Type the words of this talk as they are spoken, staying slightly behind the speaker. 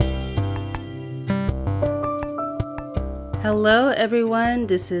Hello everyone,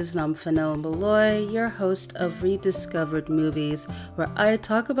 this is Namfano Maloy, your host of Rediscovered Movies, where I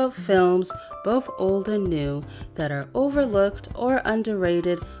talk about films, both old and new, that are overlooked or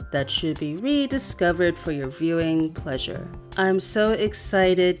underrated that should be rediscovered for your viewing pleasure. I'm so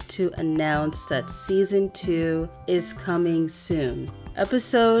excited to announce that Season 2 is coming soon.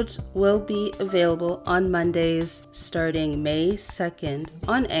 Episodes will be available on Mondays starting May 2nd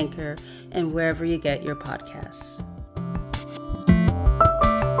on Anchor and wherever you get your podcasts.